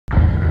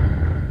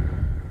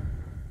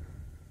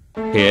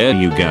Here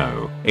you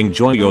go.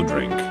 Enjoy your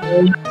drink.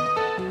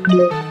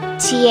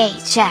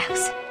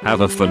 THX.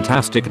 Have a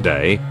fantastic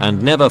day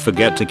and never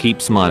forget to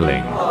keep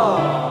smiling.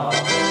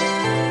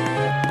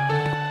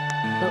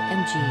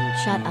 OMG,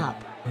 shut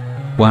up.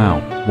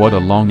 Wow, what a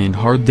long and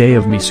hard day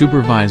of me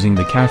supervising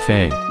the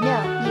cafe. No,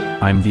 you.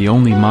 I'm the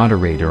only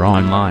moderator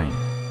online.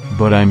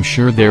 But I'm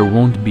sure there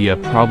won't be a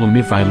problem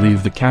if I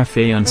leave the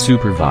cafe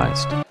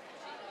unsupervised.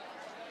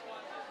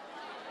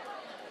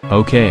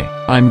 Okay,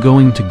 I'm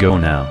going to go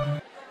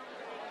now.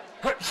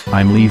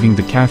 I'm leaving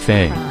the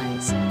cafe.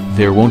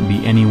 There won't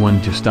be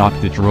anyone to stop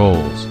the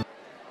trolls.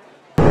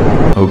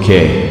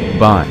 Okay,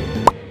 bye.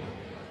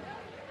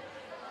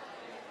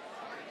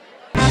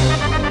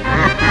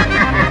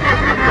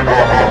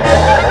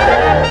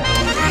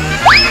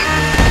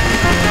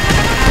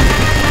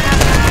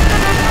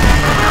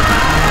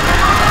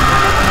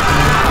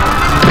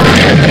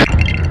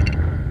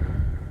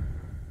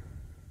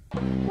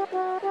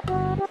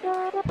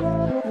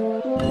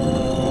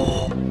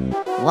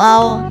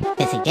 Whoa,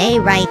 busy day,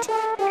 right?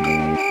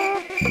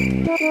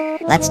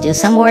 Let's do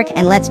some work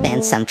and let's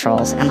ban some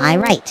trolls, am I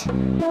right?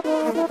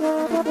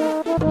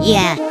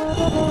 Yeah.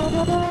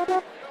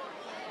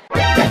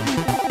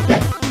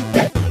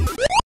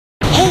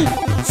 Hey,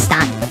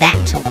 stop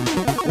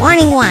that.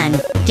 Warning 1,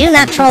 do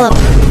not troll up.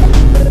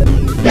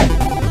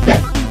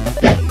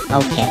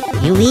 Okay,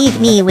 you leave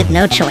me with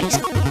no choice.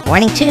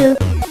 Warning 2,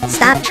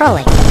 stop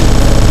trolling.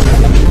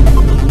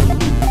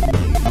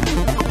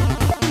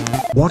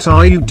 What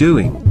are you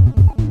doing?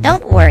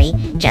 Don't worry,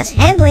 just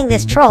handling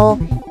this troll.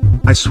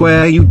 I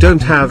swear you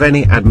don't have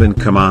any admin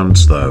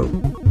commands though.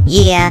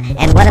 Yeah,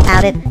 and what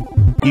about it?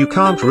 You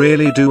can't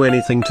really do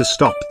anything to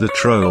stop the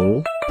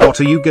troll. What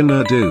are you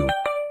gonna do?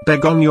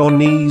 Beg on your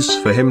knees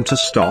for him to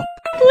stop?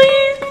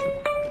 Please.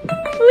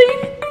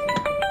 Please.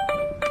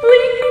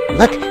 Please.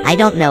 Look, I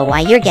don't know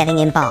why you're getting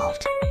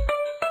involved.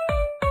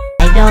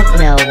 I don't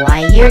know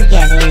why you're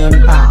getting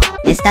involved.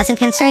 This doesn't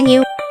concern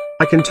you.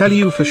 I can tell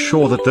you for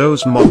sure that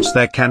those mods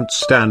there can't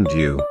stand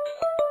you.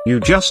 You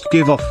just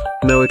give off,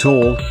 know it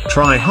all,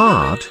 try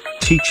hard,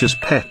 teacher's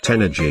pet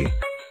energy.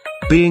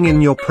 Being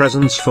in your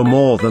presence for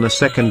more than a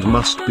second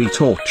must be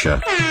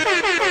torture.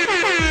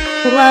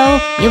 Whoa,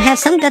 you have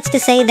some guts to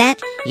say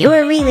that? You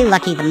are really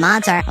lucky the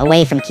mods are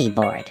away from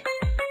keyboard.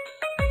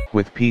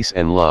 With peace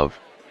and love.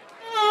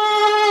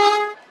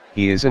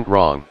 He isn't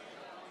wrong.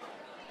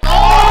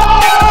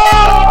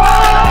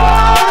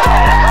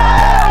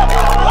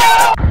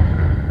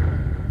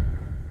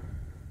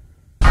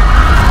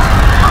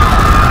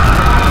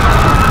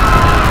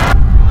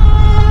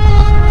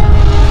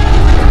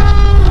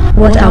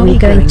 What are we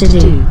going to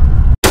do?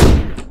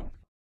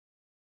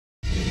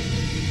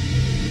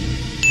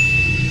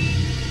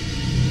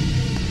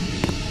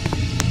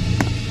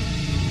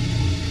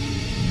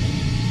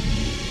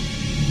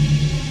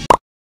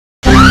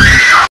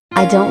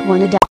 I don't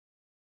want to die.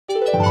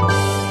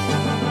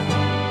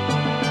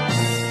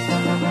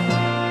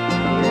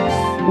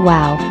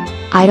 Wow.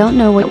 I don't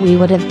know what we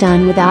would have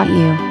done without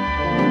you.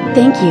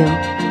 Thank you.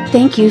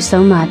 Thank you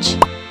so much.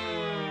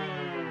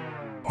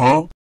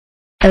 Huh?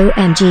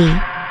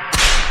 OMG.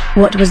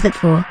 What was that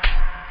for?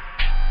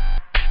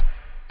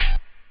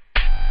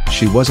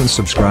 She wasn't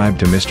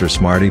subscribed to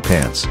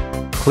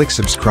MrSmartyPants. Click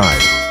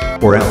subscribe.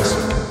 Or else.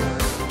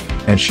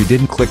 And she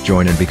didn't click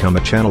join and become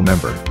a channel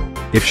member.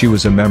 If she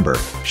was a member,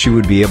 she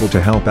would be able to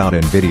help out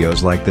in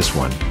videos like this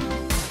one.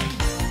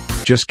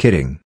 Just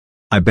kidding.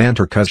 I banned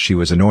her cause she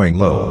was annoying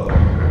lol.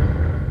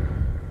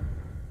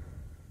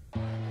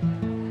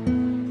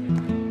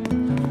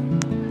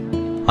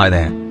 Hi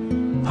there.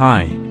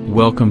 Hi,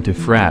 welcome to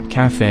Frappe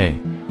Cafe.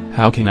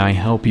 How can I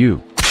help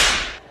you?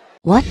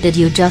 What did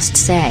you just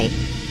say?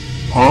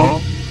 Huh?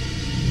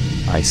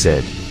 I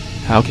said,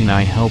 how can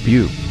I help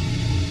you?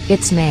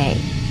 It's May.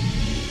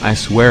 I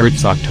swear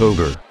it's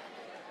October.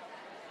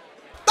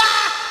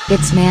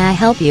 It's May I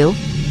help you?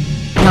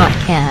 Not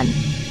can.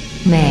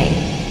 May.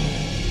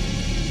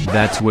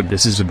 That's what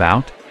this is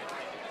about?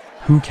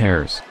 Who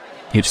cares?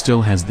 It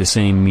still has the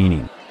same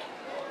meaning.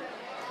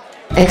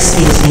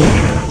 Excuse me?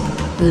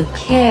 Who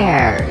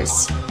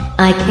cares?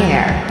 I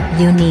care.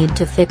 You need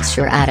to fix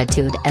your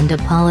attitude and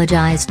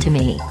apologize to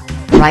me.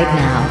 Right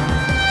now.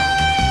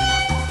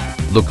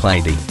 Look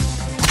lady.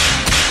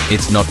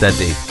 It's not that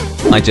deep.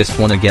 I just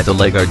wanna get a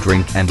Lego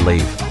drink and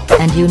leave.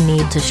 And you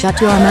need to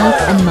shut your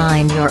mouth and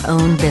mind your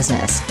own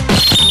business.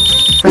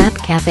 Frappe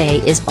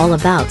Cafe is all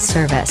about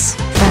service,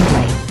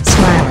 friendly,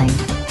 smiling,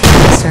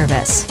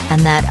 service,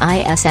 and that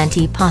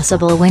isn't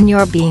possible when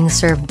you're being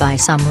served by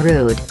some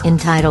rude,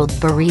 entitled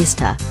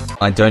barista.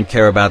 I don't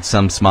care about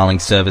some smiling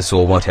service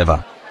or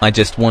whatever. I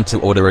just want to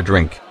order a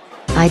drink.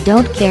 I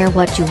don't care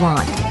what you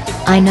want.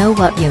 I know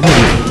what you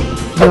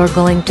need. You're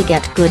going to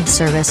get good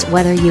service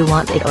whether you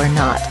want it or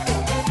not.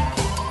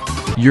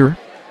 You're?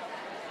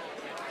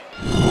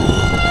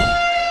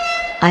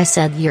 I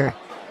said you're.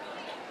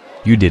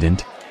 You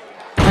didn't.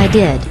 I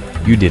did.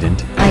 You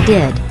didn't. I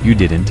did. You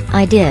didn't.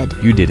 I did.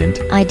 You didn't.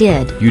 I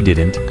did. You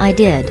didn't. I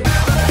did.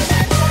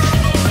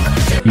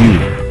 You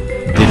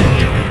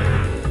didn't.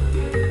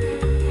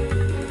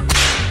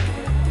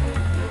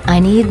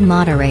 need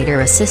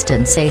moderator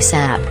assistance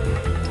ASAP.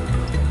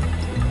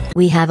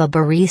 We have a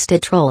barista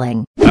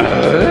trolling.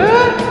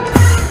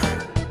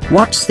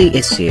 What's the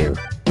issue?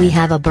 We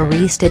have a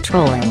barista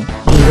trolling.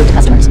 Being rude to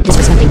customers,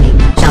 disrespecting me,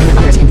 shouting at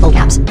others in full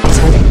caps,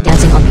 exploiting,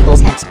 dancing on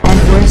people's heads,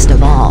 and worst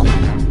of all,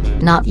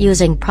 not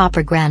using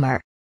proper grammar.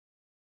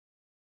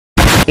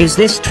 Is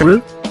this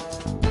true?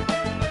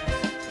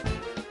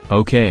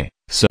 Okay,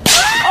 so.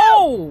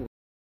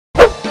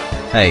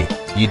 Hey,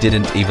 you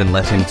didn't even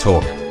let him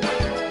talk.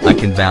 I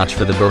can vouch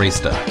for the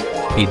barista.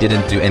 He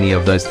didn't do any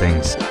of those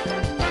things.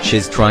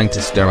 She's trying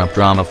to stir up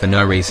drama for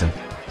no reason.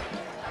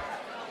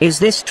 Is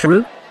this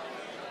true?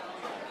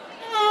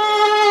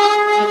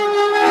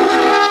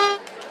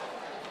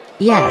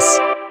 Yes.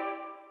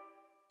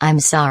 I'm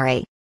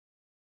sorry.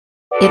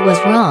 It was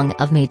wrong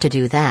of me to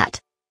do that.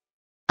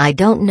 I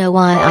don't know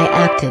why I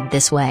acted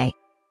this way.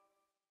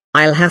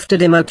 I'll have to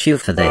demote you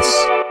for this.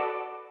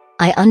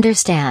 I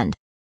understand.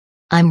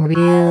 I'm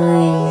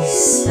really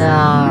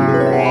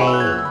sorry.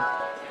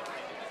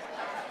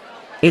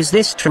 Is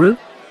this true?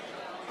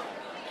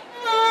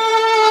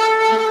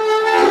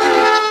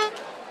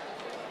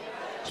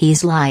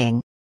 He's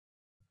lying.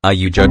 Are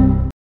you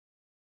joking?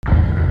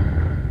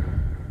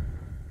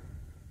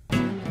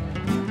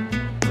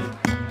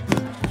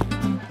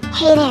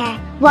 Hey there,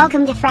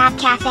 welcome to Frappe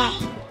Cafe.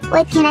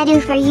 What can I do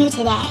for you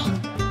today?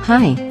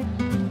 Hi.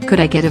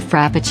 Could I get a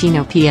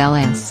Frappuccino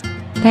PLS?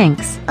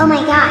 Thanks. Oh my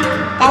god,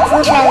 that's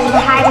literally the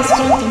hardest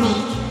drink to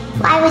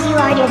make. Why would you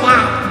order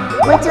that?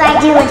 What do I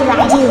do, what do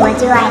I do, what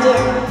do I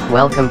do?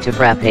 Welcome to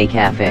Frappe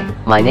Cafe.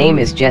 My name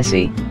is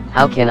Jesse.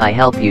 How can I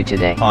help you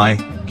today? Hi,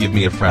 give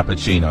me a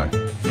Frappuccino.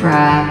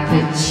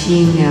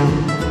 Frappuccino.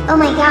 Oh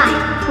my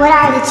god, what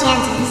are the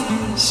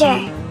chances?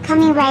 Sure,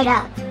 coming right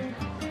up.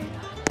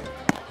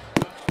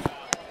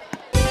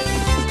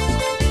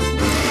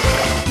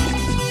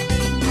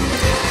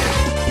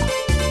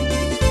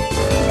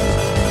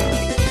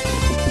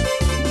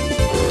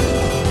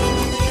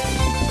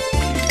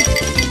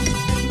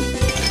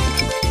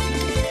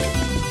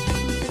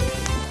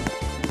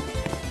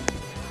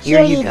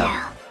 Here you go.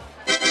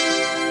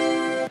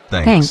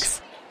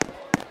 Thanks.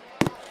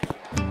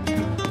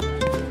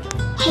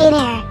 Hey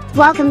there,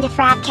 welcome to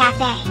Frappe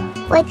Cafe.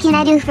 What can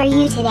I do for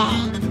you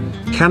today?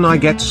 Can I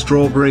get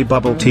strawberry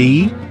bubble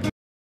tea?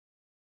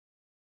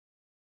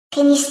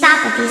 Can you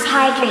stop with these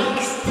hard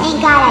drinks?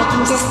 Thank god I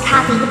can just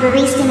copy the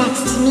barista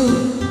next to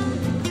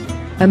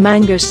me. A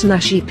mango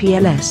slushy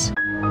PLS.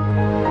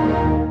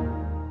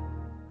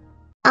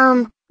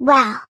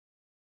 Well.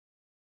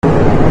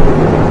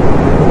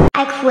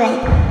 I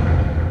quit.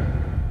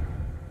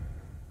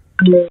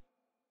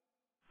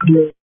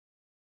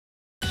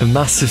 A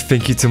massive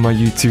thank you to my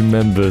YouTube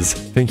members.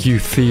 Thank you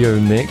Theo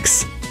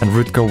Nix and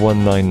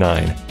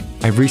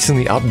Rutger199. I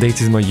recently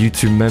updated my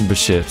YouTube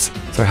memberships,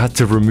 so I had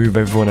to remove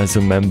everyone as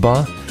a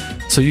member.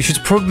 So you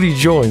should probably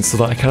join so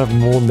that I can have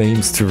more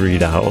names to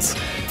read out.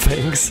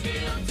 Thanks,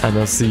 and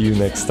I'll see you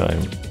next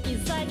time.